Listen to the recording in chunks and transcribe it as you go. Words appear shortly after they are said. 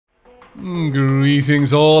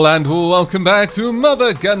Greetings all and welcome back to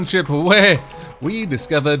Mothergunship, where we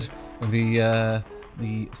discovered the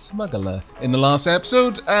smuggler in the last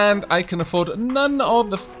episode, and I can afford none of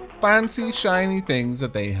the fancy shiny things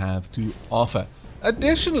that they have to offer.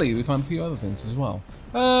 Additionally, we found a few other things as well.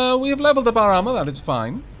 We have leveled up our armor, that is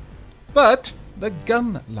fine. But the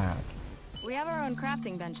gun lab. We have our own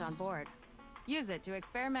crafting bench on board. Use it to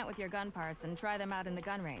experiment with your gun parts and try them out in the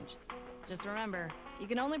gun range. Just remember, you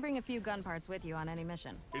can only bring a few gun parts with you on any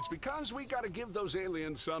mission. It's because we gotta give those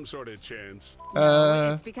aliens some sort of chance.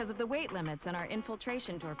 No, it's because of the weight limits and our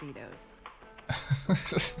infiltration torpedoes.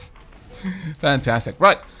 Fantastic.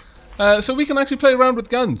 Right. So we can actually play around with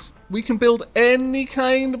guns. We can build any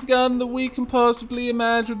kind of gun that we can possibly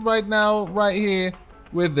imagine right now, right here,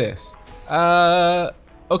 with this.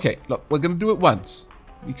 Okay, look, we're going to do it once.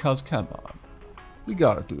 Because, come on. We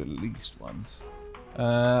gotta do it at least once.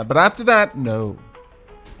 But after that, no.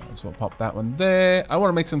 So we'll pop that one there. I want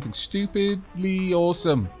to make something stupidly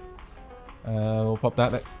awesome. We'll pop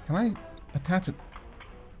that there. Can I attach it?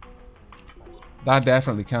 That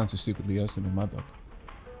definitely counts as stupidly awesome in my book.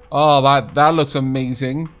 Oh, that looks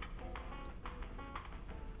amazing.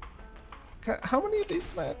 How many of these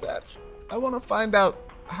can I attach? I want to find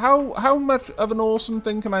out how much of an awesome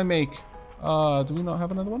thing can I make. Do we not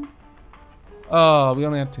have another one? Oh, we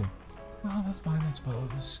only had two. Oh, that's fine, I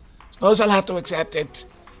suppose. Suppose I'll have to accept it.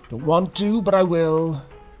 Don't want to, but I will.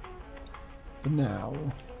 For now.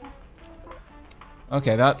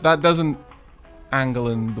 Okay, that doesn't angle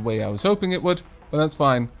in the way I was hoping it would, but that's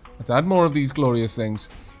fine. Let's add more of these glorious things.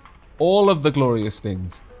 All of the glorious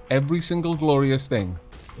things. Every single glorious thing.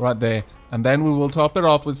 Right there. And then we will top it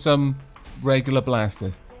off with some regular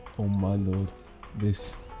blasters. Oh my lord.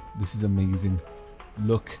 This is amazing.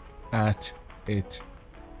 Look at it.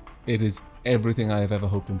 It is everything I have ever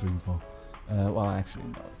hoped and dreamed for. Well, actually,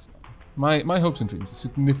 no, it's not. My hopes and dreams are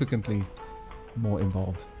significantly more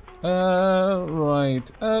involved. Right.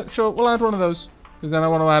 Sure, we'll add one of those. Because then I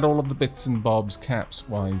want to add all of the bits and bobs,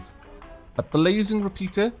 caps-wise. A blazing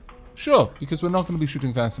repeater? Sure, because we're not going to be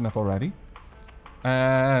shooting fast enough already.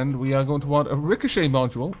 And we are going to want a ricochet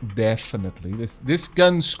module. Definitely. This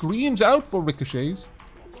gun screams out for ricochets.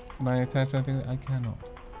 Can I attach anything? I cannot.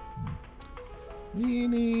 We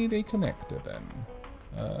need a connector then.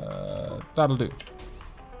 That'll do.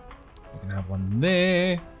 We can have one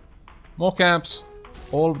there. More caps.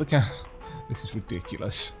 All of the caps. This is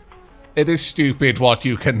ridiculous. It is stupid what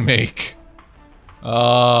you can make.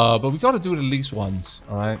 But we got to do it at least once.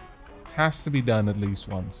 All right. Has to be done at least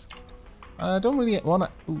once. I don't really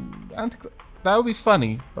want to... That would be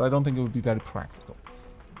funny, but I don't think it would be very practical.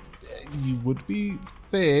 You would be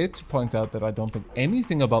fair to point out that I don't think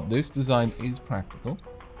anything about this design is practical.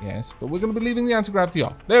 Yes, but we're going to be leaving the anti-gravity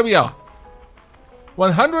off. There we are.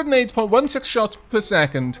 108.16 shots per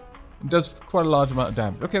second. It does quite a large amount of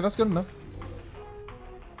damage. Okay, that's good enough.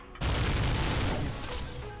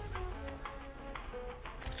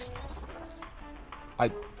 I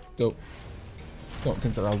don't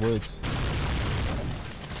think there are words.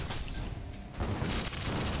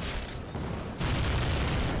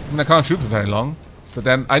 I mean, I can't shoot for very long, but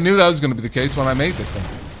then I knew that was going to be the case when I made this thing.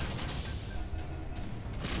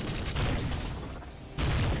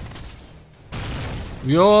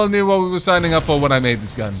 We all knew what we were signing up for when I made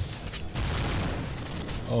this gun.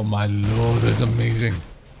 Oh my lord, that's amazing.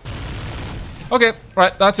 Okay,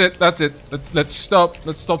 right, that's it. Let's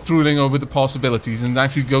stop drooling over the possibilities and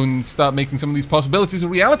actually go and start making some of these possibilities a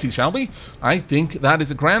reality, shall we? I think that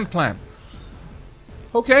is a grand plan.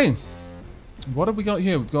 Okay. What have we got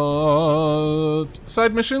here? We've got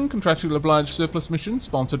side mission, contractually obliged surplus mission,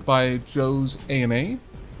 sponsored by Joe's A&A,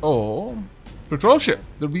 or patrol ship.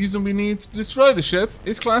 The reason we need to destroy the ship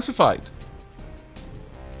is classified.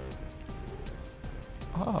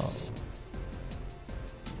 Oh.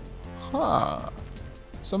 Huh.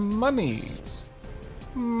 Some monies.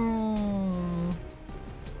 I mean,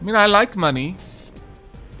 I like money.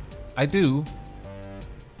 I do.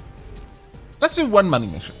 Let's do one money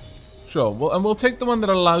mission. Sure, well, and we'll take the one that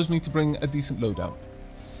allows me to bring a decent loadout.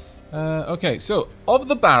 Okay, so, of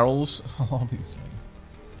the barrels, obviously,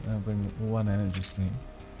 I'll bring one energy stream.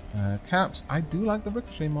 Caps, I do like the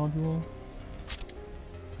ricochet module.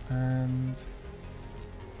 And,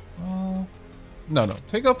 well, no,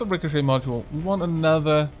 take out the ricochet module. We want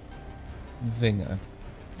another thinger.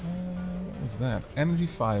 What was that? Energy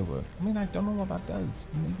firework. I mean, I don't know what that does.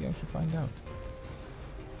 Maybe I should find out.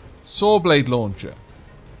 Saw blade launcher.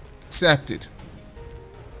 Accepted.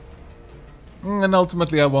 And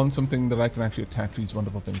ultimately I want something that I can actually attach these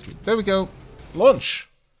wonderful things to. There we go. Launch.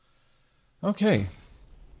 Okay.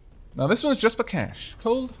 Now this one's just for cash.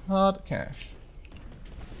 Cold, hard cash.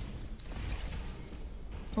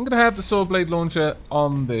 I'm gonna have the sword blade launcher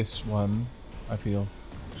on this one, I feel.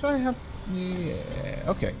 Should I have... yeah,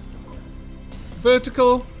 okay.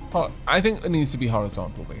 Vertical, I think it needs to be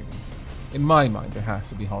horizontal, really. In my mind, it has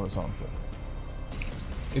to be horizontal.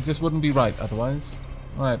 It just wouldn't be right otherwise.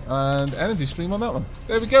 Alright, and energy stream on that one.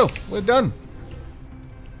 There we go, we're done.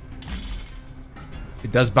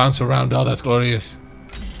 It does bounce around, oh that's glorious.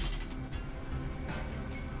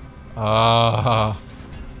 Ah,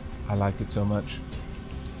 I like it so much.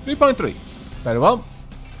 3.3. Very well.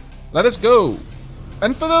 Let us go.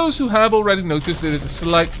 And for those who have already noticed there is a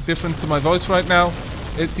slight difference to my voice right now,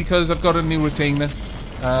 it's because I've got a new retainer.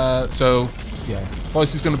 So, yeah,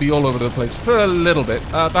 voice is going to be all over the place for a little bit.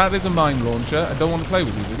 That is a mine launcher. I don't want to play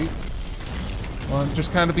with you, really. I want to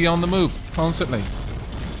just kind of be on the move constantly.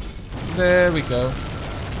 There we go.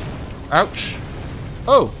 Ouch.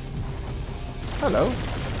 Oh. Hello.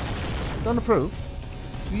 Don't approve.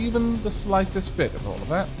 Even the slightest bit of all of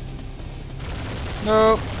that.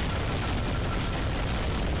 No.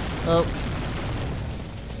 No.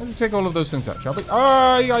 Let's take all of those things out, shall we?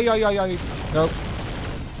 Ay. No.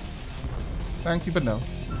 Thank you, but no.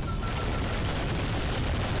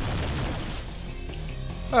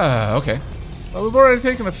 Okay. Well, we've already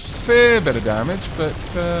taken a fair bit of damage, but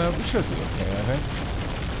we should be okay, I think.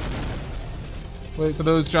 Wait for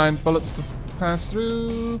those giant bullets to pass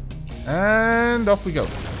through. And off we go.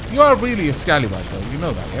 You are really a scallywag, though. You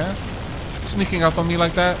know that, yeah? Sneaking up on me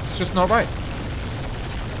like that, it's just not right.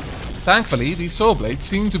 Thankfully, these saw blades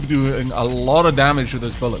seem to be doing a lot of damage with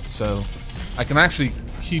those bullets, so I can actually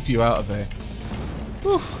keep you out of there.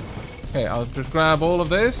 Whew. Okay, I'll just grab all of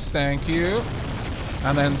this, thank you.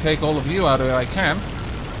 And then take all of you out if I can.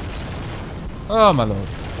 Oh, my lord.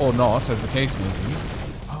 Or not, as the case may be.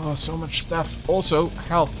 Oh, so much stuff. Also,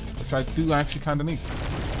 health, which I do actually kind of need.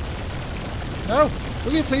 No!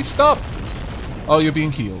 Will you please stop? Oh, you're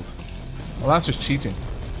being healed. Well, that's just cheating,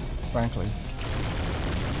 frankly.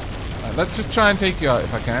 Right, let's just try and take you out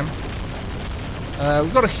if I can.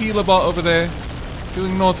 We've got a healer bot over there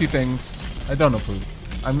doing naughty things. I don't approve.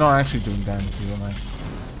 I'm not actually doing damage to you, am I?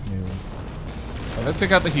 No. Right, let's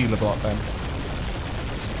take out the healer bot then.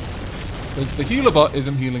 Because the healer bot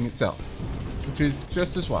isn't healing itself, which is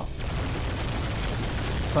just as well.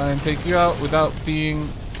 Try and take you out without being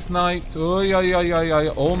sniped. Oh, yeah.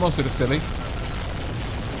 Almost hit a silly.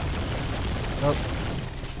 Nope.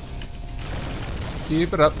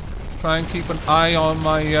 Keep it up. Try and keep an eye on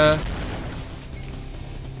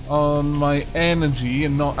my energy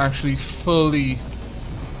and not actually fully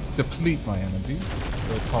deplete my energy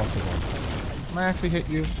where possible. Can I actually hit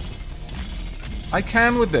you? I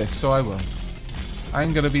can with this, so I will.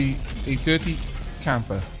 I'm gonna be a dirty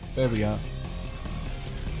camper. There we are.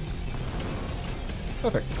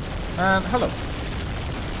 Perfect. And hello.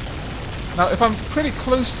 Now, if I'm pretty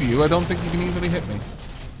close to you, I don't think you can easily hit me.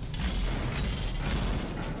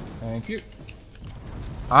 Thank you.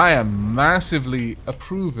 I am massively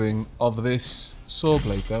approving of this saw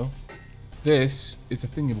blade, though. This is a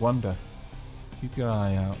thing of wonder. Keep your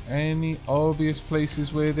eye out. Any obvious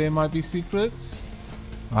places where there might be secrets?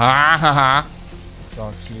 Ah ha ha!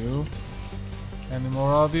 Got you. Any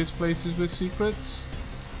more obvious places with secrets?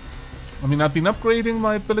 I mean, I've been upgrading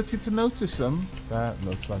my ability to notice them. That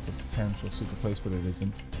looks like a potential secret place, but it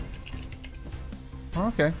isn't.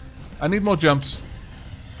 Okay. I need more jumps.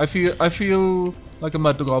 I feel like a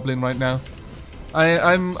mud goblin right now.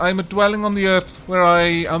 I'm a dwelling on the earth where I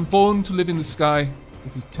am born to live in the sky.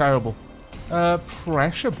 This is terrible.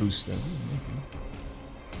 Pressure booster.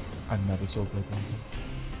 Another sword blade.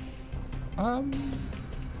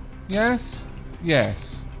 Yes.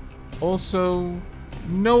 Yes. Also,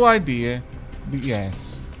 no idea, but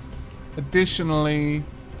yes. Additionally,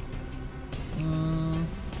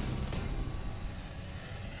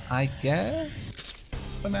 I guess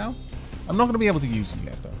for now. I'm not going to be able to use them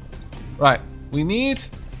yet, though. Right, we need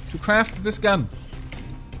to craft this gun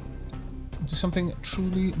into something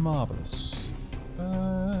truly marvelous.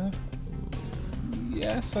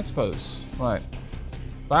 Yes, I suppose. Right,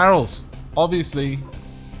 barrels. Obviously,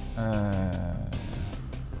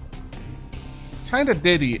 it's kind of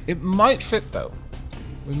diddy. It might fit, though.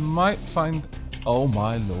 We might find... Oh,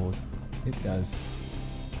 my lord. It does.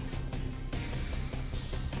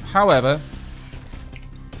 However,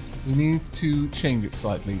 we need to change it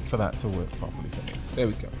slightly for that to work properly for me. There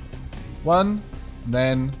we go. One, and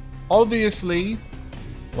then, obviously,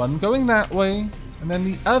 one going that way, and then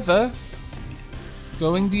the other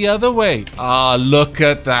going the other way. Ah, look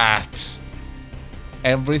at that.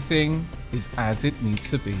 Everything is as it needs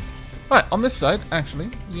to be. Right, on this side, actually,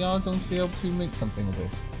 we are going to be able to make something of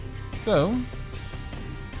this. So,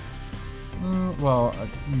 well,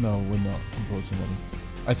 no, we're not, unfortunately.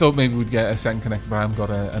 I thought maybe we'd get a second connector, but I haven't got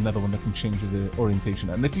another one that can change the orientation.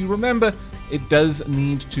 And if you remember, it does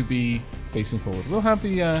need to be facing forward. We'll have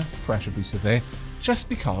the pressure booster there, just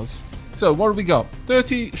because. So, what have we got?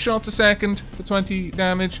 30 shots a second for 20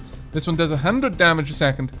 damage. This one does 100 damage a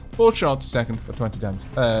second, 4 shots a second for 20 damage,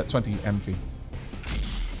 20 MP.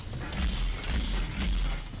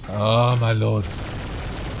 Oh my lord.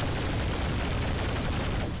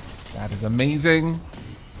 That is amazing.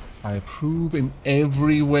 I approve in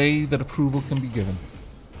every way that approval can be given.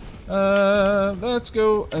 Let's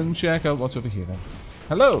go and check out what's over here then.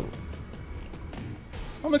 Hello.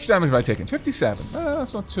 How much damage have I taken? 57.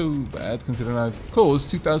 That's not too bad considering I've caused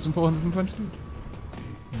 2,422.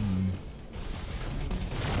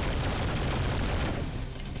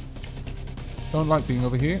 Don't like being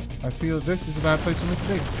over here. I feel that this is a bad place for me to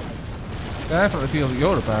be. Definitely feel that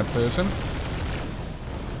you're a bad person.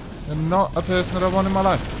 And not a person that I want in my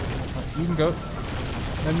life. Right, you can go.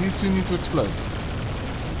 And you two need to explode.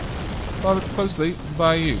 Followed closely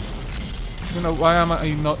by you. You know, why am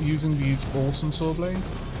I not using these awesome saw blades?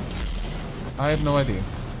 I have no idea.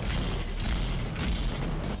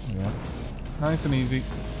 Yeah. Nice and easy.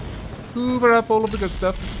 Hoover up all of the good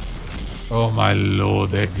stuff. Oh my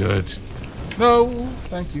lord, they're good. No,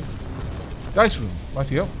 thank you. Dice room, right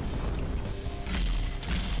here.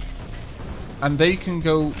 And they can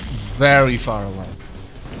go very far away.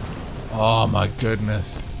 Oh my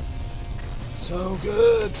goodness. So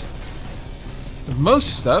good.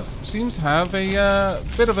 Most stuff seems to have a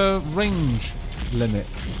bit of a range limit.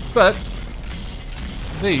 But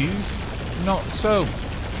these, not so.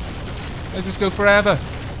 They just go forever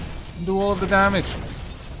and do all of the damage.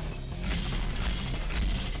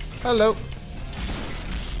 Hello.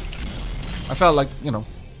 I felt like, you know,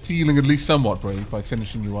 feeling at least somewhat brave by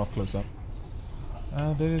finishing you off close up.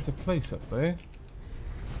 There is a place up there.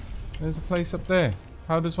 There's a place up there.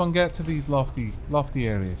 How does one get to these lofty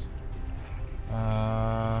areas?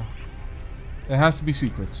 There has to be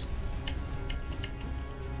secrets.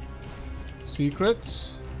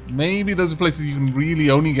 Secrets? Maybe those are places you can really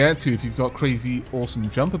only get to if you've got crazy, awesome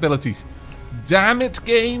jump abilities. Damn it,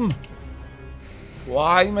 game!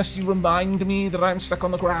 Why must you remind me that I'm stuck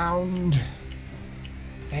on the ground?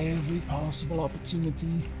 Every possible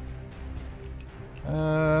opportunity.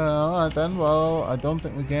 Alright then, well, I don't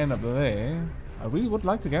think we're getting up there. I really would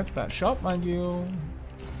like to get to that shop, mind you.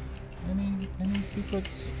 Any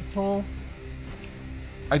secrets at all?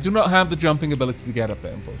 I do not have the jumping ability to get up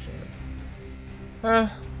there, unfortunately. There's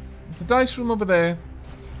a dice room over there.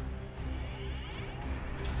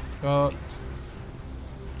 Got...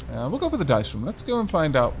 we'll go for the dice room. Let's go and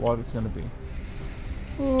find out what it's going to be.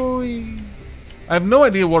 Ooh-wee. I have no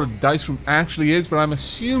idea what a dice room actually is, but I'm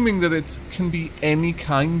assuming that it can be any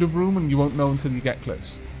kind of room and you won't know until you get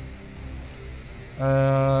close.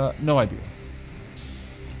 No idea.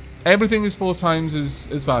 Everything is 4 times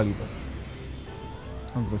as valuable.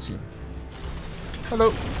 I'm going to assume. Hello.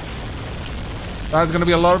 There's going to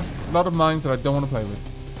be a lot of mines that I don't want to play with.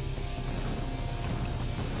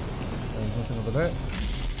 There's nothing over there.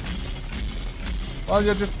 While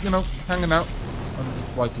you're just, you know, hanging out, I'll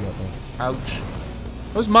just wipe you out there. Ouch.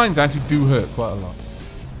 Those mines actually do hurt quite a lot.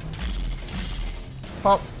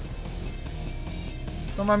 Pop.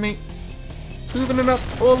 Don't mind me. Moving it up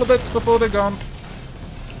all the bits before they're gone.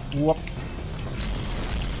 Whoop.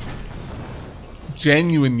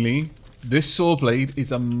 Genuinely, this saw blade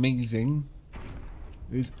is amazing.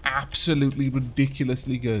 It is absolutely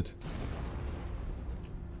ridiculously good.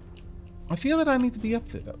 I feel that I need to be up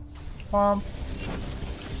there though.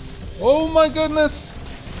 Oh my goodness!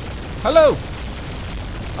 Hello!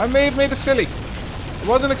 I may have made a silly. I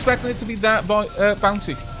wasn't expecting it to be that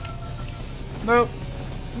bouncy. No.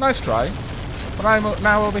 Nice try. But I'm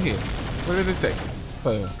now over here. Where it is safe.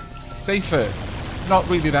 Safer. Not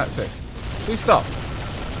really that safe. Please stop.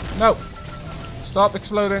 No. Stop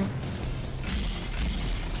exploding.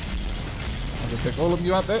 I'm going to take all of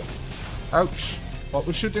you out there. Ouch. What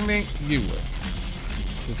was shooting me? You were.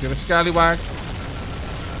 Because you're a scallywag.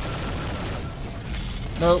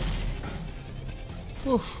 No.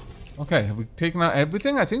 Oof. Okay, have we taken out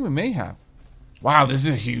everything? I think we may have. Wow, this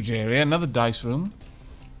is a huge area. Another dice room.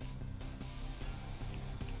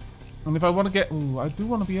 And if I want to get... Ooh, I do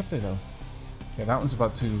want to be up there, though. Okay, that one's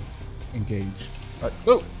about to engage. Right,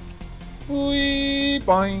 go! Wee,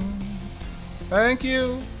 boing. Thank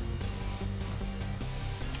you.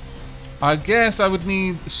 I guess I would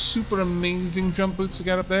need super amazing jump boots to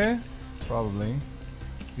get up there. Probably.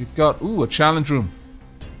 We've got... Ooh, a challenge room.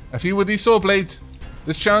 A few with these sword blades.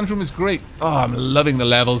 This challenge room is great. Oh, I'm loving the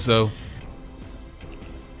levels, though.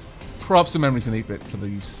 Props to Memories and 8-Bit for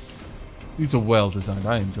these. These are well designed.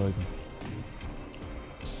 I enjoy them.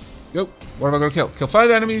 Let's go. What am I going to kill? Kill 5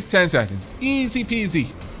 enemies, 10 seconds. Easy peasy.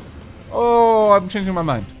 Oh, I'm changing my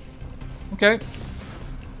mind. Okay.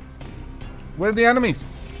 Where are the enemies?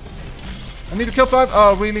 I need to kill 5.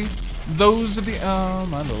 Oh, really? Those are the... Oh,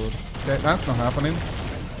 my lord. Okay, that's not happening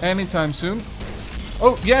anytime soon.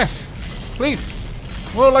 Oh, yes. Please.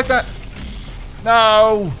 Whoa, like that.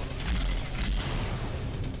 No.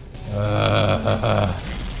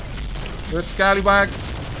 You're a scallywag.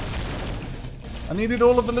 I needed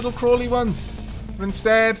all of the little crawly ones. But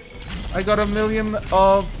instead, I got a million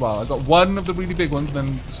of... Well, I got one of the really big ones,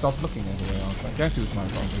 then stopped looking everywhere else. I guess it was my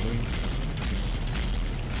fault, really.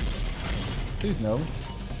 Please no.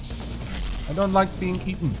 I don't like being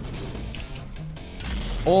eaten.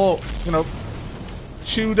 Or, you know,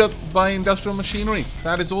 chewed up by industrial machinery.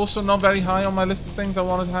 That is also not very high on my list of things I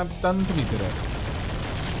wanted to have done to me today.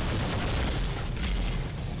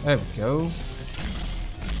 There we go.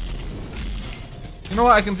 You know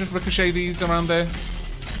what? I can just ricochet these around there.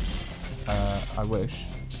 I wish.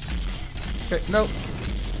 Okay, nope.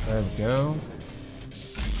 There we go.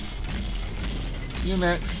 You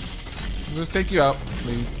next. I'm going to take you out,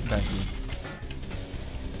 please. Thank you.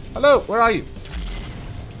 Hello, where are you?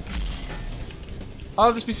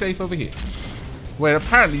 I'll just be safe over here. Where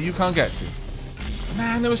apparently you can't get to.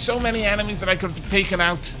 Man, there were so many enemies that I could have taken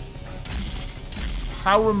out.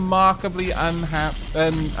 How remarkably unhappy.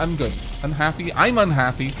 I'm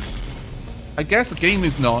unhappy. I guess the game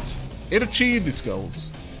is not. It achieved its goals.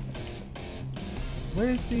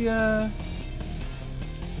 Where's the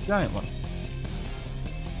giant one?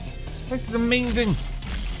 This is amazing.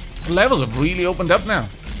 The levels have really opened up now.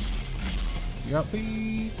 You up,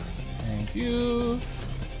 please. Thank you.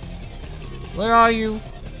 Where are you?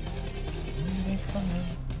 Somewhere.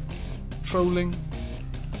 Trolling.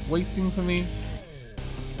 Waiting for me.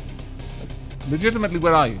 Legitimately,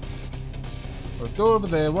 where are you? Got a door over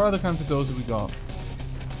there. What other kinds of doors have we got?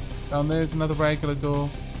 Down there's another regular door.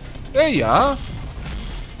 There you are.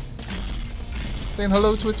 Saying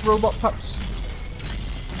hello to its robot pups.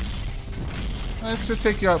 Let's just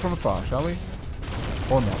take you out from afar, shall we?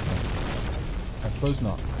 Or not. I suppose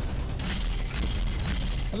not.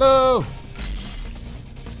 Hello!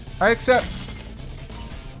 I accept.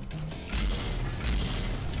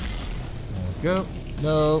 There we go.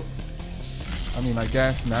 No. I mean, I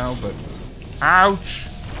guess now, but... Ouch!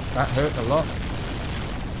 That hurt a lot.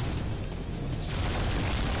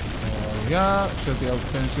 There we are. Should be able to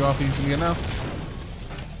finish you off easily enough.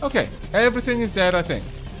 Okay. Everything is dead, I think.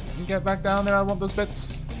 You get back down there, I want those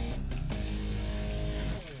bits.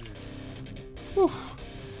 Oof.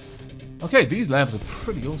 Okay, these levels are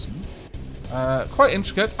pretty awesome. Quite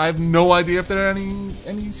intricate. I have no idea if there are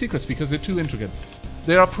any secrets because they're too intricate.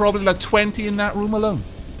 There are probably like 20 in that room alone.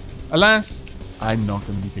 Alas, I'm not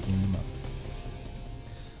going to be picking them up.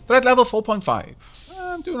 Threat level 4.5.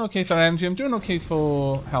 I'm doing okay for energy. I'm doing okay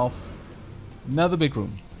for health. Another big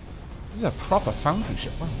room. This is a proper foundry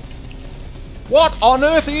ship. Wow. What on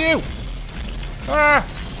earth are you? Ah!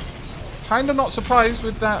 Kinda not surprised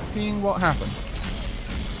with that being what happened.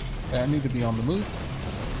 Okay, I need to be on the move.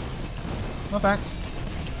 No thanks.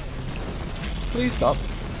 Please stop.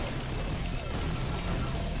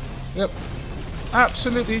 Yep.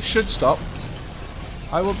 Absolutely should stop.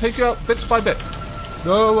 I will take you out bits by bit.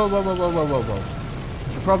 Whoa, whoa, whoa, whoa, whoa, whoa, whoa,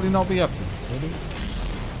 whoa. Should probably not be up to really.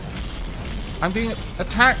 I'm being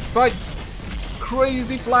attacked by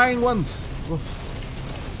crazy flying ones.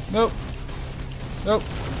 Oof. Nope. Nope.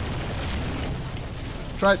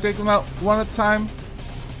 Try to take them out one at a time.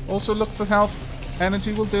 Also look for health.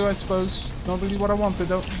 Energy will do, I suppose. It's not really what I wanted,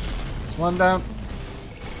 though. One down.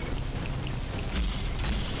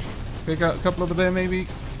 Pick out a couple over there, maybe.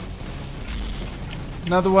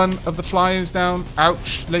 Another one of the flyers down.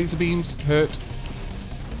 Ouch. Laser beams. Hurt.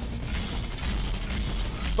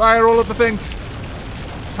 Fire all of the things.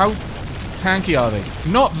 How tanky are they?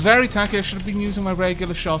 Not very tanky. I should have been using my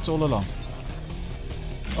regular shots all along.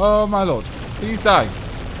 Oh, my lord. Please die.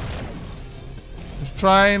 Just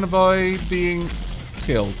try and avoid being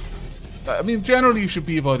killed. I mean, generally you should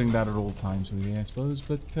be avoiding that at all times, really, I suppose.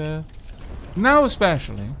 But now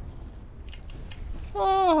especially.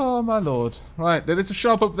 Oh, my lord. Right, there is a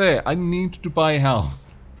shop up there. I need to buy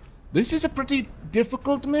health. This is a pretty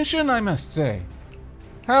difficult mission, I must say.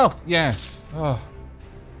 Health, yes. Oh,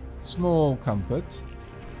 small comfort.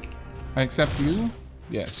 I accept you.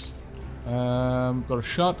 Yes. Got a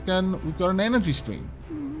shotgun. We've got an energy stream.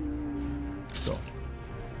 Sure.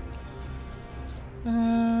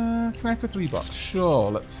 Connect to 3 bucks. Sure,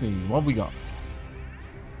 let's see. What have we got?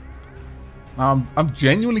 I'm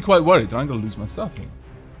genuinely quite worried that I'm going to lose my stuff here.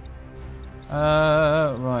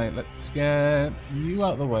 Right, let's get you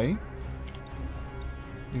out of the way.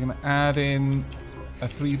 You're going to add in a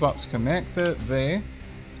 3-box connector there.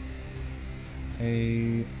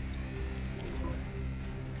 A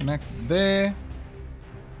connector there.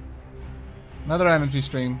 Another energy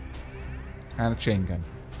stream. And a chain gun.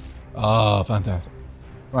 Oh, fantastic.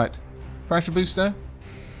 Right. Pressure booster.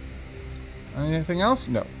 Anything else?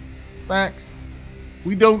 No. Back.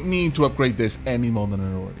 We don't need to upgrade this any more than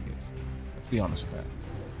it already is. Let's be honest with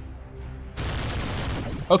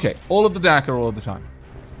that. Okay. All of the DAC all of the time.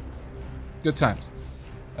 Good times.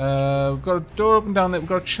 We've got a door open down there. We've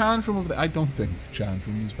got a challenge room over there. I don't think challenge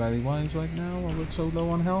room is very wise right now while we're so low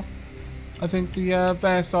on health. I think the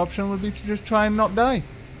best option would be to just try and not die.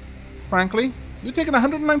 Frankly, we've taken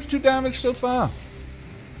 192 damage so far.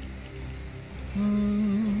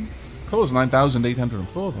 Cost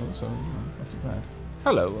 9,804 though, so not too bad.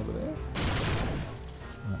 Hello over there.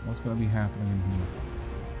 Right, what's going to be happening in here?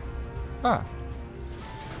 Ah.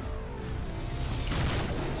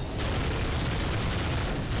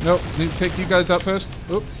 Nope, need to take you guys out first.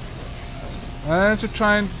 Oop. I have to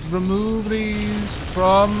try and remove these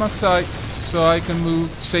from my sight so I can move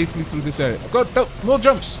safely through this area. I've got more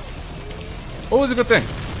jumps. Always a good thing.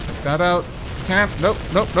 Take that out. Can't. Nope,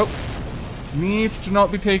 nope, nope. Need to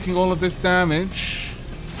not be taking all of this damage.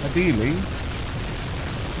 Ideally.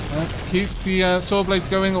 Let's keep the saw blades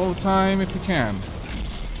going all the time if we can.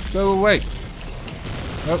 Go away.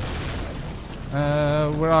 Nope.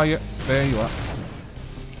 Where are you? There you are.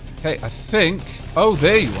 Okay, I think... Oh,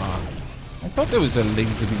 there you are. I thought there was a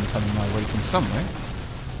laser beam coming my way from somewhere.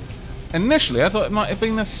 Initially, I thought it might have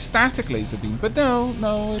been a static laser beam, but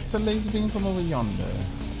no, it's a laser beam from over yonder.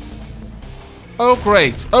 Oh,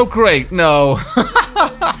 great. Oh, great. No.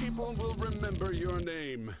 People will remember your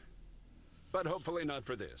name, but hopefully not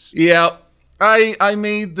for this. Yeah, I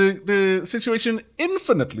made the situation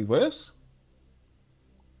infinitely worse.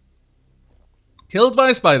 Killed by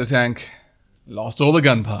a spider tank. Lost all the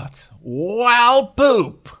gun parts. Wow,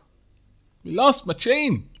 poop. We lost my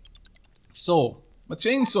chain. My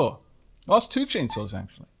chainsaw. Lost 2 chainsaws,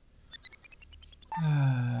 actually.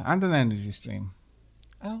 And an energy stream.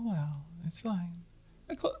 Oh, well. It's fine.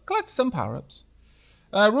 I collected some power-ups.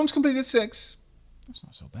 Rooms completed 6. That's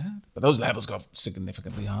not so bad. But those levels got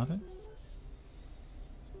significantly harder.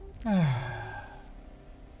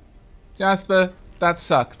 Jasper, that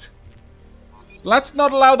sucked. Let's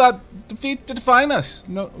not allow that defeat to define us.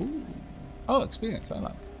 No. Ooh. Oh, experience. I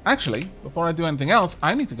like. Actually, before I do anything else,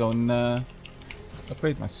 I need to go and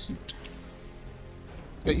upgrade my suit.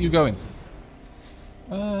 Let's get you going.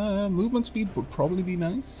 Movement speed would probably be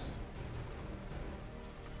nice.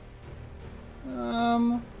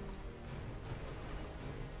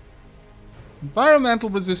 Environmental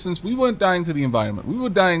resistance. We weren't dying to the environment. We were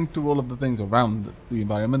dying to all of the things around the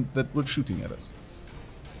environment that were shooting at us.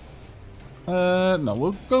 No,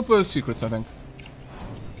 we'll go for secrets, I think.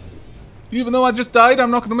 Even though I just died,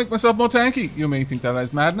 I'm not going to make myself more tanky. You may think that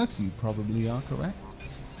is madness. You probably are correct.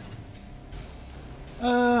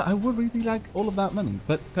 I would really like all of that money,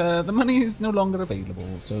 but the money is no longer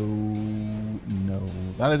available, so no.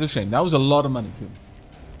 That is a shame. That was a lot of money, too.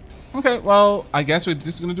 Okay, well, I guess we're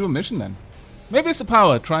just going to do a mission then. Maybe it's the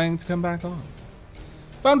power trying to come back on.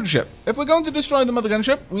 Foundry ship. If we're going to destroy the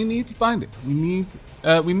Mothergunship, we need to find it.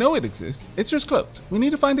 We know it exists. It's just cloaked. We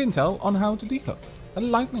need to find intel on how to decloak it. A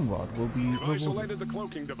lightning rod will be... I've isolated the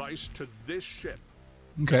cloaking device to this ship.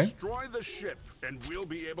 Okay. Destroy the ship, and we'll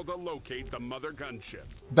be able to locate the Mothergunship.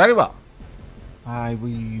 Very well. I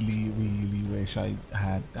really, really wish I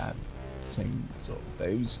had that thing. So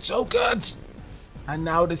it was so good, and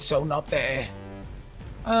now it is so not there.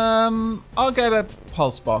 I'll get a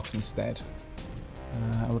pulse box instead.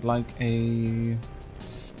 I would like a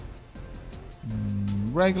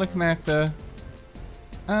regular connector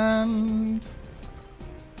and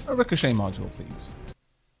a ricochet module, please.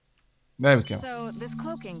 There we go. So, this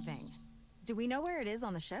cloaking thing, do we know where it is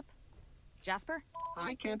on the ship? Jasper?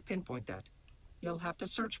 I can't pinpoint that. You'll have to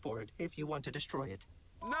search for it if you want to destroy it.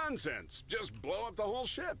 Nonsense! Just blow up the whole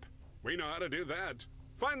ship. We know how to do that.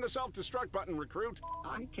 Find the self-destruct button, recruit.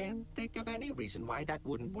 I can't think of any reason why that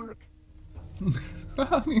wouldn't work.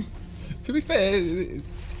 I mean, to be fair,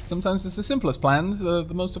 sometimes it's the simplest plans, the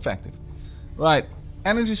most effective. Right,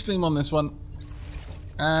 energy stream on this one.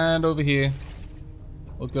 And over here,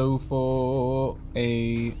 we'll go for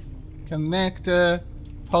a connector,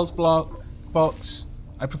 pulse block, box.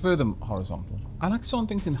 I prefer them horizontal. I like sawing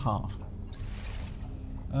things in half.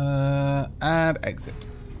 And exit.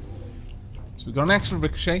 So we've got an extra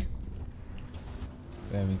ricochet.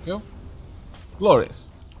 There we go.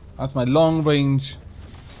 Glorious. That's my long-range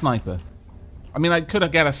sniper. I mean, I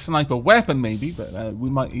could get a sniper weapon maybe, but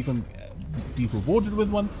we might even be rewarded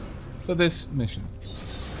with one for this mission.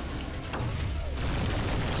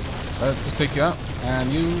 Let's just take you out.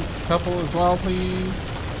 And you, couple as well, please.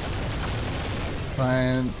 Try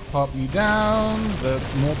and pop you down. The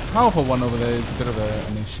more powerful one over there is a bit of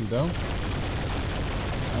an issue, though.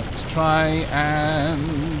 Let's try and...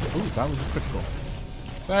 Ooh, that was a critical.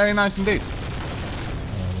 Very nice indeed.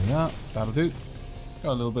 There we are. That'll do.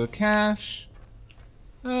 Got a little bit of cash.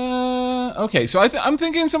 Okay, so I'm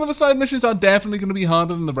thinking some of the side missions are definitely going to be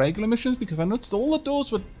harder than the regular missions because I noticed all the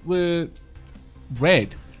doors were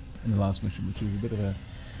red in the last mission, which was a bit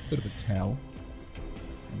of a tell.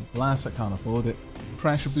 Any blast, I can't afford it.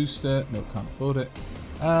 Pressure booster, no, can't afford it.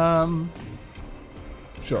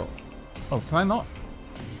 Sure. Oh, can I not?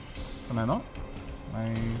 Can I not? Can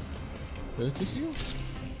I purchase you?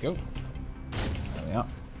 Go. There we are.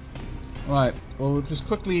 Right, well, we'll just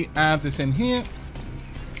quickly add this in here.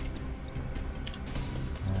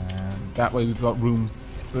 And that way we've got room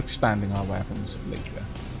for expanding our weapons later.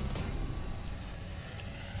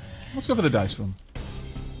 Let's go for the dice room.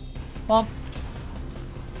 Come on.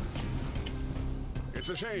 It's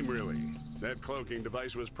a shame, really. That cloaking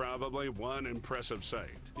device was probably one impressive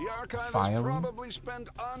sight. The archive Fire has room? probably spent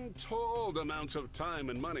untold amounts of time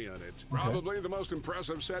and money on it. Probably the most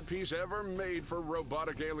impressive set piece ever made for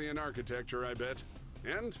robotic alien architecture, I bet.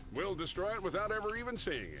 And we'll destroy it without ever even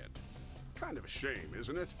seeing it. Kind of a shame,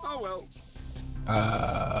 isn't it? Oh well.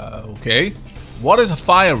 Okay. What is a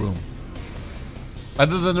fire room?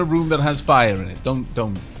 Other than a room that has fire in it. Don't.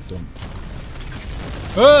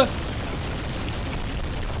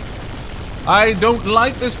 I don't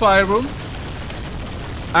like this fire room.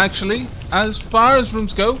 Actually, as far as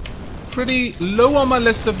rooms go, pretty low on my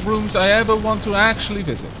list of rooms I ever want to actually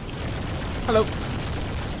visit. Hello.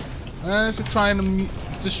 I should try and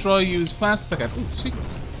destroy you as fast as I can. Ooh,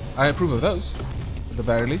 secrets. I approve of those, at the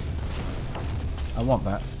very least. I want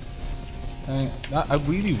that. I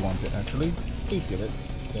really want it, actually. Please give it.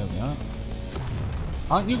 There we are.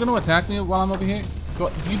 Aren't you going to attack me while I'm over here? Do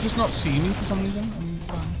you just not see me for some reason? I mean,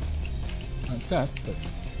 that's sad, but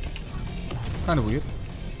kind of weird.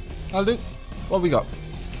 I'll do. What have we got?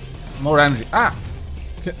 More energy. Ah!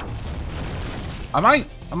 Am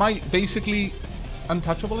I basically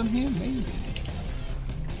untouchable in here? Maybe.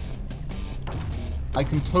 I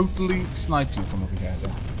can totally snipe you from over here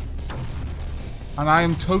then. And I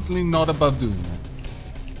am totally not above doing that.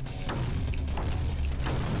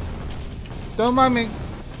 Don't mind me.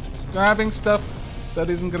 Grabbing stuff that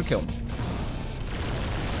isn't gonna kill me.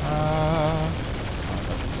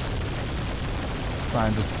 Let's try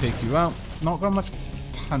and just take you out. Not got much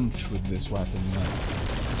punch with this weapon yet.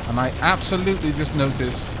 And I absolutely just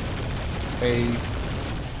noticed a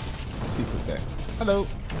secret there. Hello.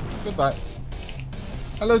 Goodbye.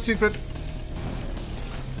 Hello, secret.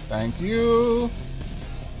 Thank you.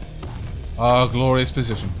 Oh, glorious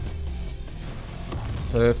position.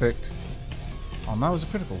 Perfect. Oh, that was a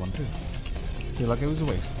critical one too. Feel like it was a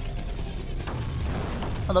waste.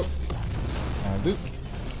 Hello.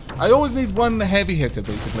 I always need one heavy hitter,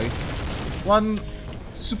 basically. One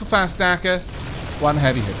super fast stacker, one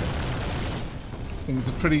heavy hitter. I think it's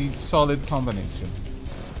a pretty solid combination.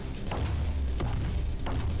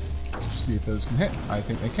 Let's see if those can hit. I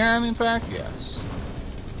think they can, in fact. Yes.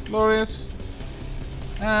 Glorious.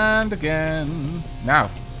 And again. Now.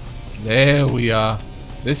 There we are.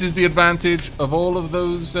 This is the advantage of all of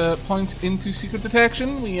those points into secret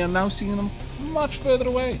detection. We are now seeing them much further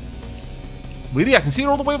away. Really? I can see it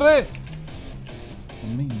all the way over there. It's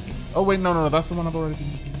amazing. Oh, wait. No. That's the one I've already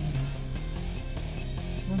been to.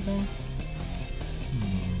 Something?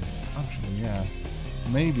 Actually, yeah.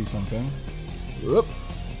 Maybe something. Whoop.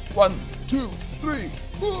 1, 2, 3,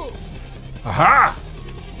 4. Aha!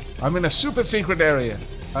 I'm in a super secret area.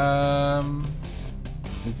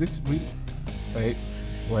 Is this really...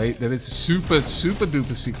 Wait, there is a super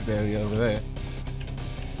duper secret area over there.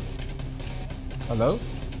 Hello?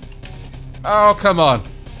 Oh, come on.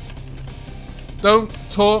 Don't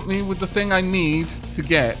taunt me with the thing I need to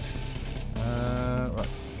get. Right.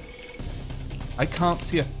 I can't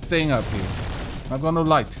see a thing up here. I've got no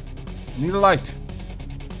light. I need a light.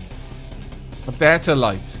 A better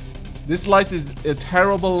light. This light is a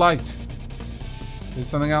terrible light. There's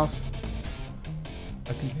something else.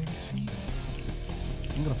 I can barely see.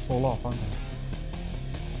 I'm gonna fall off, aren't I?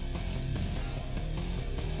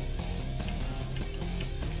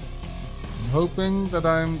 I'm hoping that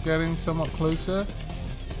I'm getting somewhat closer.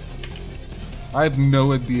 I have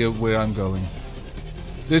no idea where I'm going.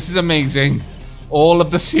 This is amazing. All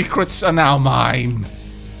of the secrets are now mine.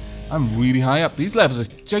 I'm really high up. These levels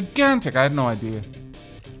are gigantic. I had no idea.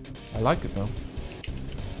 I like it though.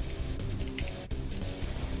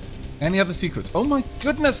 Any other secrets? Oh my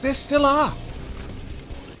goodness, there still are.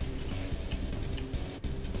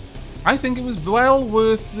 I think it was well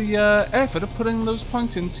worth the effort of putting those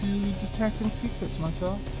points into detecting secrets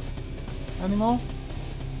myself. Any more?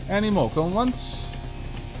 Any more? Going once.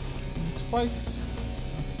 Twice.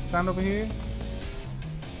 Stand over here.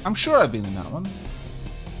 I'm sure I've been in that one.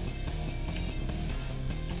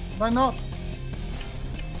 Have I not?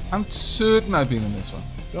 I'm certain I've been in this one.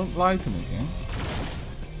 Don't lie to me, game.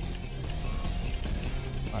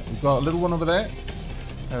 Right, we've got a little one over there.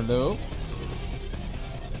 Hello.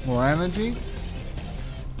 More energy.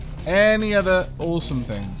 Any other awesome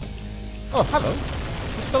things? Oh, hello.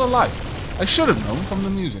 You're still alive. I should have known from the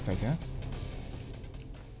music, I guess.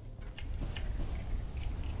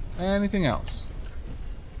 Anything else?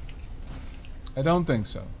 I don't think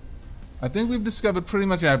so. I think we've discovered pretty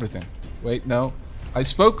much everything. Wait, no. I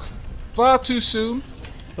spoke far too soon,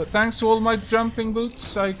 but thanks to all my jumping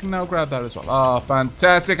boots, I can now grab that as well. Ah,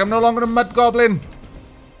 fantastic. I'm no longer a mud goblin.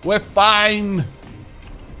 We're fine.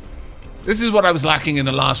 This is what I was lacking in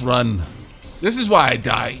the last run. This is why I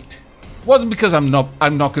died. It wasn't because I'm not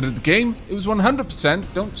good at the game. It was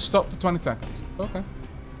 100%. Don't stop for 20 seconds. Okay.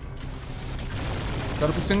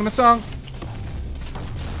 Gotta be singing a song.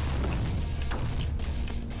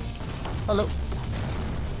 Hello.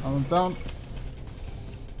 I'm down.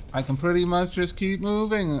 I can pretty much just keep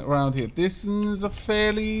moving around here. This is a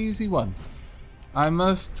fairly easy one. I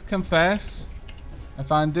must confess, I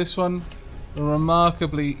find this one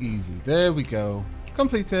remarkably easy. There we go.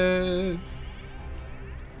 Completed.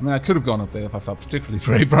 I mean, I could have gone up there if I felt particularly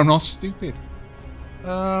brave, but I'm not stupid.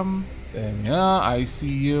 There we are. I see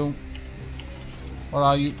you. Where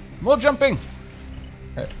are you? More jumping.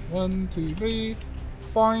 Okay. 1, 2, 3.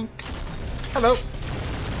 Boink. Hello.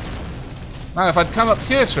 Now, if I'd come up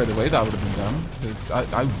here straight away, that would have been done. Because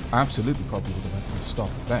I absolutely probably would have had to stop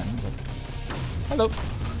then. But hello.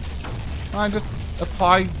 I just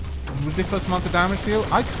apply ridiculous amount of damage to you.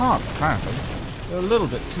 I can't, apparently. They're a little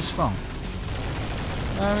bit too strong.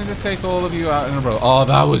 Let me just take all of you out in a row. Oh,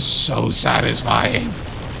 that was so satisfying.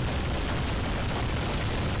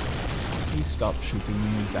 Please stop shooting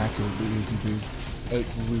me as accurately as you do.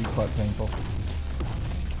 It's really quite painful.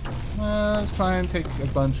 Let's try and take a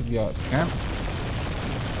bunch of you out if I can.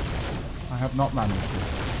 I have not managed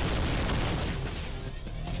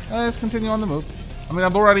to. Let's continue on the move. I mean,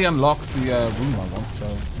 I've already unlocked the room I want, so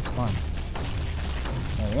it's fine.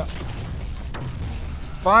 There we go.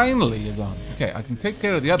 Finally, you're gone. Okay, I can take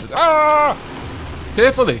care of the others. Ah!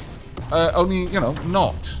 Carefully. Only, you know,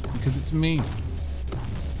 not. Because it's me.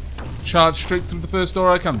 Charge straight through the first door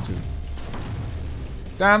I come to.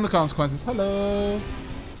 Damn the consequences. Hello.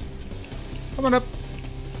 Come on up.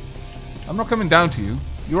 I'm not coming down to you.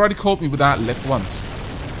 You already caught me with that lip once.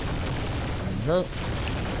 There we go.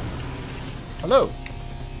 Hello.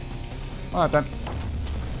 Alright then.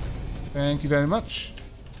 Thank you very much.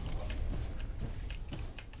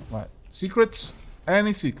 Right. Secrets?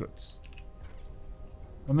 Any secrets?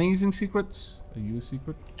 Amazing secrets? Are you a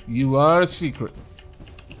secret? You are a secret.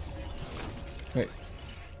 Wait.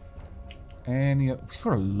 Any other? We've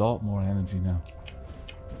got a lot more energy now.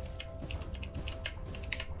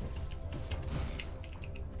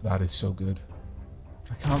 That is so good.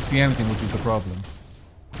 I can't see anything, which is the problem.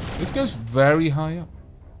 This goes very high up.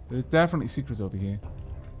 There's definitely secrets over here.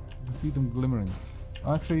 I can see them glimmering.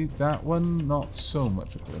 Actually, that one, not so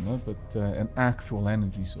much a glimmer, but an actual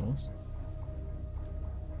energy source.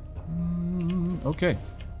 Okay.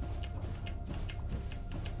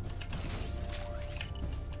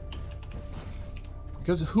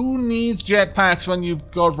 Because who needs jetpacks when you've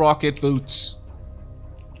got rocket boots?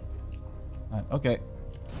 Right, okay.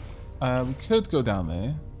 We could go down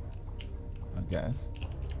there, I guess.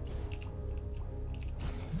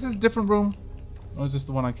 Is this a different room? Or is this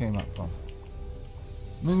the one I came up from?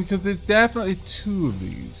 I mean, because there's definitely two of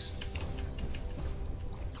these.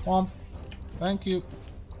 Come on. Thank you.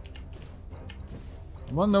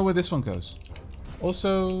 I want to know where this one goes.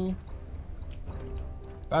 Also,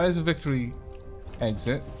 that is a victory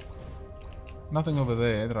exit. Nothing over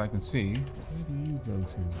there that I can see. Where do you go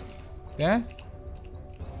to? Death?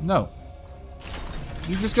 No.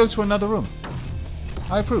 You just go to another room.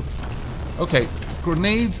 I approve. Okay.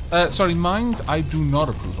 Grenades, sorry, mines, I do not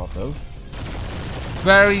approve of those.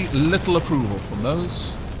 Very little approval from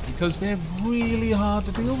those, because they're really hard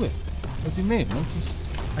to deal with. As you may have noticed,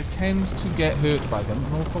 I tend to get hurt by them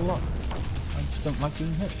an awful lot. I just don't like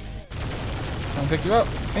being hit. Try and take you out.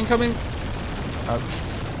 Incoming. Ouch.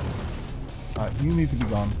 Alright, you need to be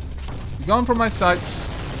gone. Be gone from my sights.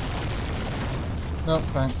 No,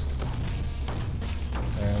 thanks.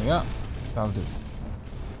 There we are. That'll do.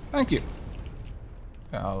 Thank you.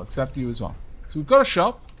 Yeah, I'll accept you as well. So we've got a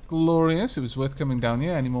shop. Glorious. It was worth coming down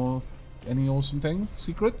here. Any awesome things?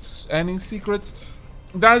 Secrets? Any secrets?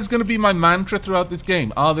 That is going to be my mantra throughout this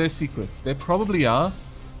game. Are there secrets? There probably are.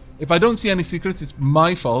 If I don't see any secrets, it's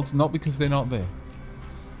my fault, not because they're not there.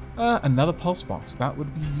 Another pulse box. That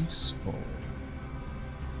would be useful.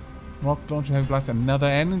 Rocket launcher, heavy blast, another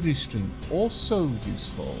energy stream. Also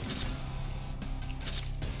useful.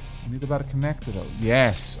 I need a better connector though.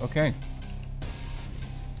 Yes, okay.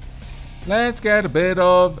 Let's get a bit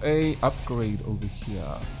of a upgrade over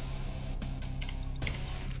here.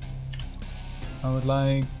 I would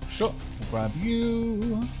like... Sure, we'll grab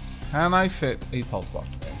you. Can I fit a pulse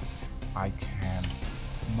box there? I can.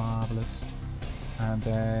 Marvellous. And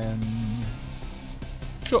then...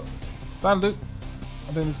 Sure, that'll do.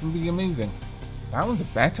 I think it's going to be amazing. That one's a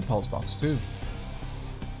better pulse box too.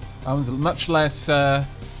 That one's much less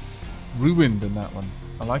ruined than that one.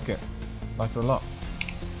 I like it. I like it a lot.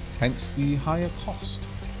 Hence the higher cost.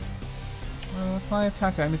 Can I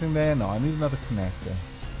attach anything there? No, I need another connector.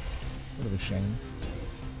 Bit of a shame.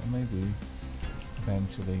 But maybe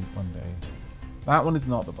eventually one day. That one is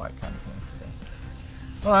not the right kind of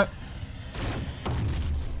connector. Alright.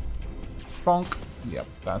 Bonk. Yep,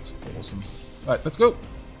 that's awesome. Right, let's go.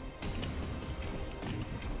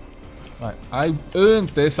 Right, I earned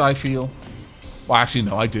this, I feel. Well, actually,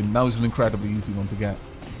 no, I didn't. That was an incredibly easy one to get.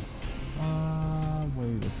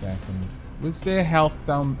 Wait a second. Was there health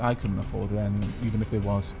down? I couldn't afford any, even if there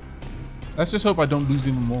was. Let's just hope I don't lose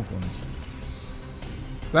even more guns.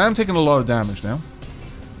 So I am taking a lot of damage now.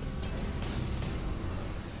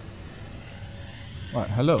 Right,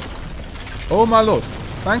 hello. Oh my lord.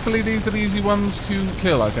 Thankfully, these are the easy ones to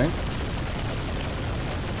kill, I think.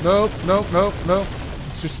 Nope, nope, nope, nope.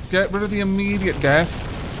 Let's just get rid of the immediate death.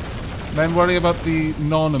 Then worry about the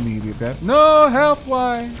non-immediate death. No, health,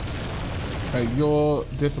 why? Okay, you're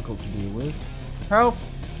difficult to deal with. Health.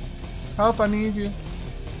 Health, I need you.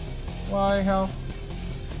 Why, health?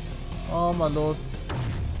 Oh my lord.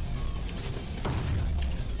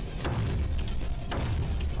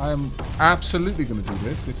 I am absolutely going to do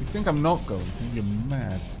this. If you think I'm not going to, you're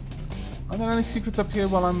mad. Are there any secrets up here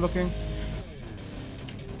while I'm looking?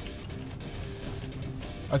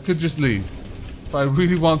 I could just leave. If I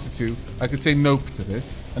really wanted to, I could say nope to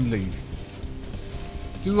this and leave.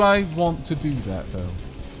 Do I want to do that, though?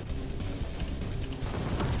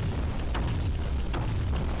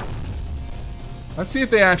 Let's see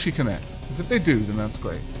if they actually connect. Because if they do, then that's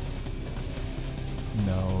great.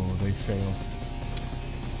 No, they fail.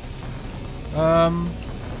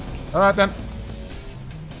 Alright then.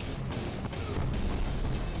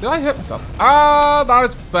 Did I hit myself? Ah, that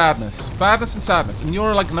is badness. Badness and sadness. And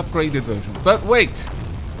you're like an upgraded version. But wait.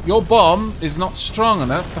 Your bomb is not strong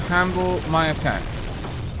enough to handle my attacks.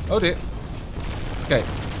 Oh dear. Okay.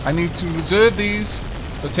 I need to reserve these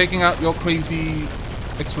for taking out your crazy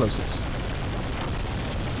explosives.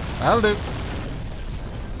 That'll do.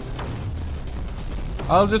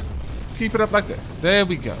 I'll just keep it up like this. There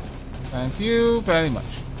we go. Thank you very much.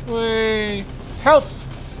 Whee! Health!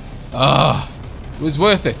 Ah, it was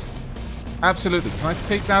worth it. Absolutely. Can I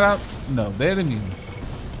take that out? No, they're immune.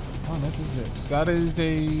 Oh, what is this? That is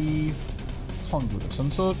a conduit of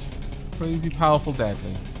some sort. Crazy, powerful,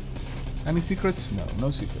 deadly. Any secrets? No,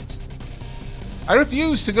 no secrets. I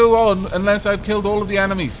refuse to go on unless I've killed all of the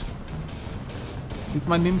enemies. It's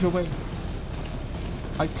my ninja way.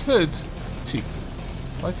 I could cheat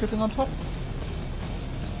by sitting on top.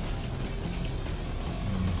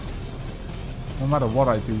 No matter what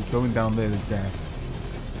I do, going down there is death.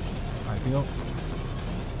 I feel.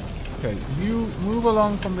 Okay, you move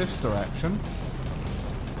along from this direction.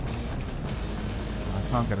 I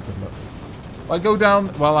can't get a good look. If I go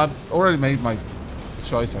down, well, I've already made my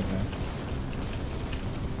choice, I guess.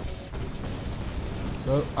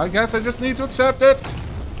 So, I guess I just need to accept it.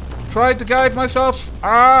 Tried to guide myself.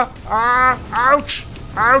 Ouch!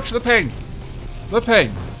 Ouch, the pain. The pain.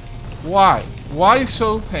 Why? Why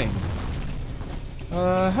so pain?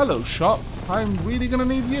 Hello, shop. I'm really gonna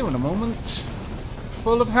need you in a moment.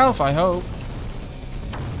 Full of health, I hope.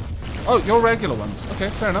 Oh, you're regular ones. Okay,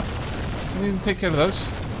 fair enough. I need to take care of those.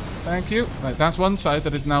 Thank you. Right, that's one side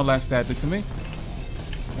that is now less deadly to me.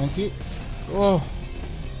 Thank you. Oh.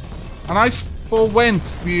 And I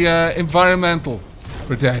forwent the environmental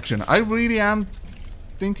protection. I really am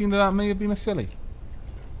thinking that may have been a silly.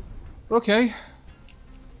 Okay.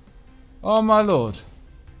 Oh my lord.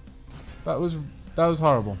 That was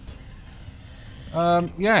horrible.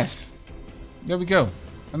 Yes. There we go.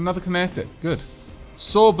 Another connector. Good.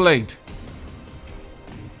 Saw blade.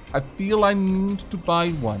 I feel I need to buy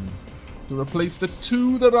one to replace the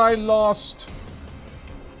 2 that I lost.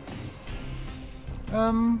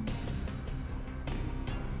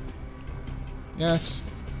 Yes.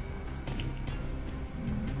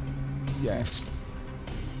 Yes.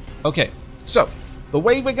 Okay. So, the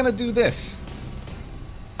way we're gonna do this,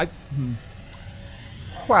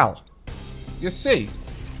 well, you see,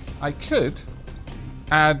 I could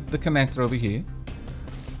add the connector over here,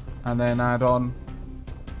 and then add on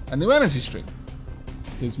a new energy stream.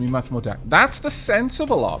 Gives me much more damage. That's the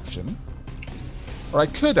sensible option. Or I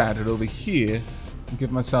could add it over here and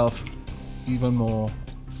give myself even more.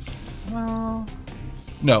 Well,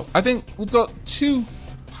 no, I think we've got 2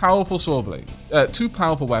 powerful saw blades, 2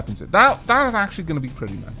 powerful weapons. That is actually going to be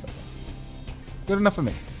pretty nice. Good enough for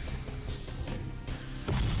me.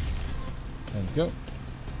 There we go.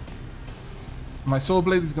 My saw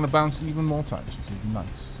blade is going to bounce even more times, which is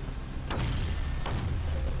nice.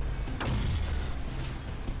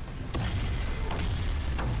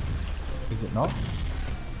 Is it not?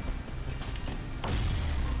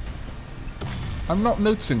 I'm not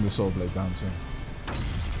noticing the saw blade bouncing.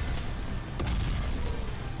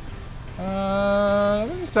 Let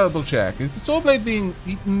me just double check. Is the saw blade being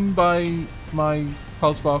eaten by my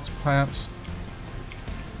pulse box, perhaps?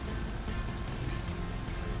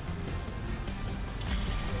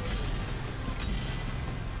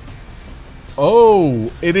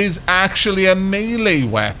 Oh, it is actually a melee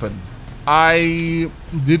weapon. I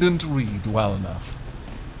didn't read well enough.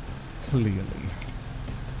 Clearly.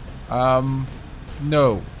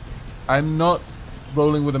 No. I'm not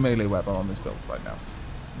rolling with a melee weapon on this build right now.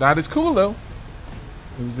 That is cool though.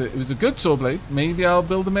 It was a good saw blade. Maybe I'll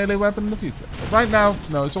build a melee weapon in the future. But right now,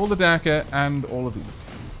 no, it's all the Daka and all of these.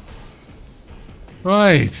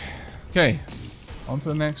 Right. Okay. On to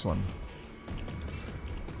the next one.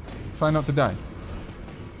 Try not to die.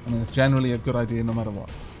 I mean, it's generally a good idea no matter what.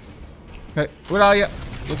 Okay, where are you?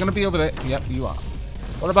 You're going to be over there. Yep, you are.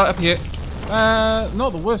 What about up here? Not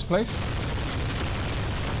the worst place.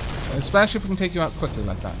 Especially if we can take you out quickly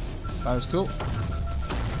like that. That is cool.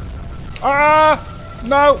 Ah!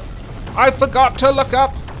 No! I forgot to look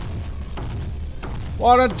up!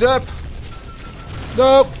 What a dip!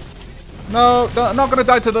 Nope! No, I'm not going to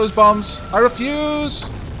die to those bombs. I refuse!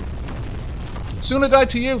 Sooner die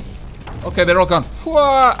to you. Okay, they're all gone.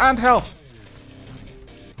 Whoa, and health.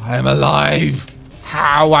 I am alive.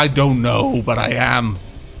 How? I don't know, but I am.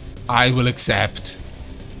 I will accept.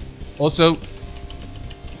 Also,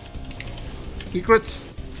 secrets.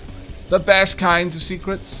 The best kinds of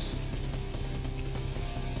secrets.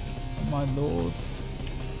 Oh my lord.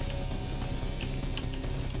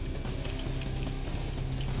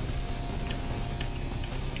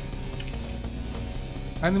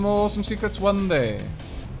 Any more awesome secrets? One there.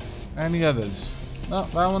 Any others? No,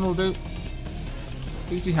 that one will do.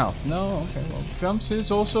 50 health. No, okay. Well, jumps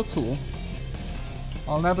is also cool.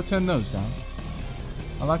 I'll never turn those down.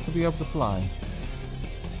 I like to be able to fly.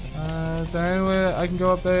 Is there anywhere I can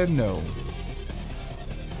go up there? No.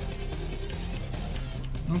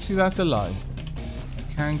 Actually, that's a lie.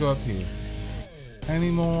 I can go up here.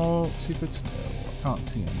 Any more secrets? No, I can't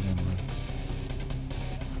see any anyway.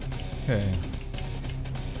 Okay.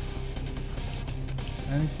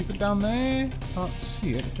 Any secret down there? Can't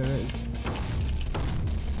see it, there is.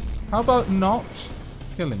 How about not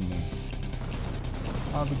killing me?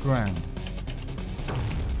 Out of the ground.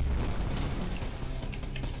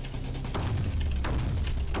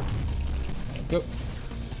 There we go.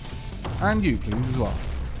 And you, please, as well.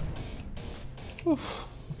 Oof.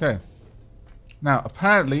 Okay. Now,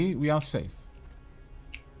 apparently, we are safe.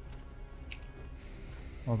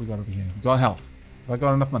 What have we got over here? We got health. Have I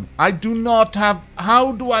got enough money? I do not have...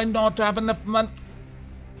 How do I not have enough money?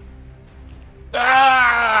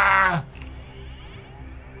 Ah!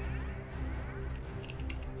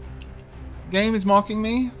 Game is mocking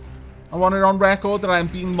me. I want it on record that I am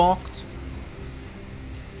being mocked.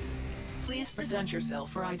 Please present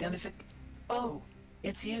yourself for identification. Oh,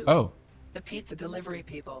 it's you. Oh. The pizza delivery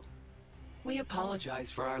people. We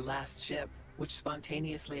apologize for our last ship, which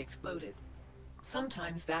spontaneously exploded.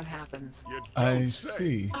 Sometimes that happens. I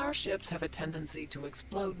see. Our ships have a tendency to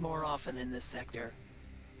explode more often in this sector.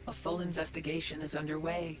 A full investigation is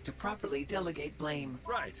underway to properly delegate blame.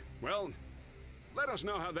 Right. Well, let us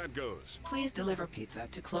know how that goes. Please deliver pizza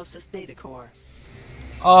to closest data core.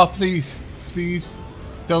 Oh, please. Please.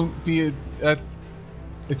 Don't be a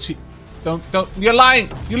cheat. Don't. You're lying.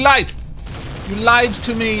 You lied. You lied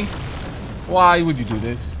to me. Why would you do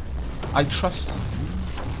this? I trust you.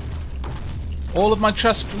 All of my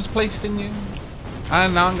trust was placed in you.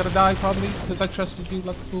 And now I'm gonna die probably because I trusted you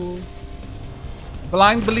like a fool.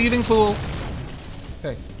 Blind believing fool.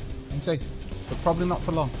 Okay, I'm safe. But probably not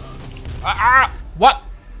for long. What?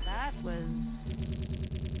 That was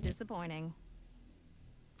disappointing.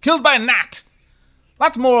 Killed by a gnat!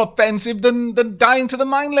 That's more offensive than dying to the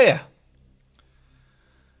mine layer.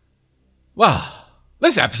 Well,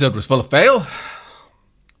 this episode was full of fail.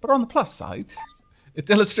 But on the plus side, it's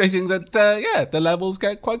illustrating that, yeah, the levels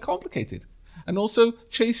get quite complicated. And also,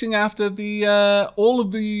 chasing after the all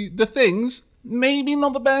of the things, maybe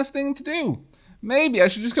not the best thing to do. Maybe I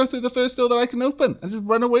should just go through the first door that I can open and just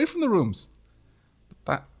run away from the rooms.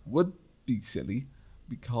 But that would be silly,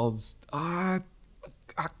 because...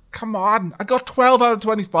 come on, I got 12 out of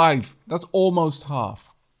 25. That's almost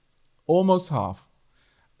half. Almost half.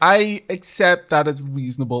 I accept that as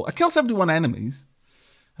reasonable. I killed 71 enemies.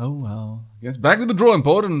 Oh well, I guess back to the drawing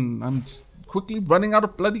board, and I'm quickly running out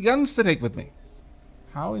of bloody guns to take with me.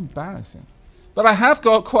 How embarrassing. But I have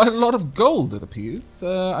got quite a lot of gold, it appears.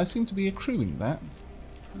 I seem to be accruing that.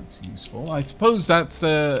 That's useful. I suppose that's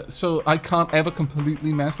so I can't ever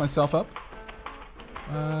completely mess myself up.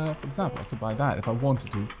 For example, I could buy that if I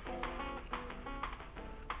wanted to.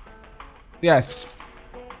 Yes.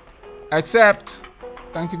 Accept.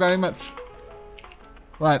 Thank you very much.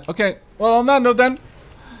 Right, okay. Well, on that note then,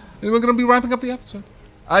 we're going to be wrapping up the episode.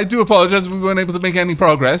 I do apologize if we weren't able to make any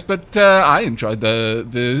progress, but I enjoyed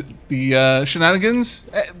the shenanigans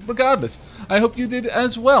regardless. I hope you did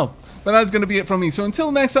as well. But that's going to be it from me. So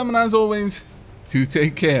until next time, and as always, do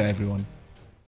take care, everyone.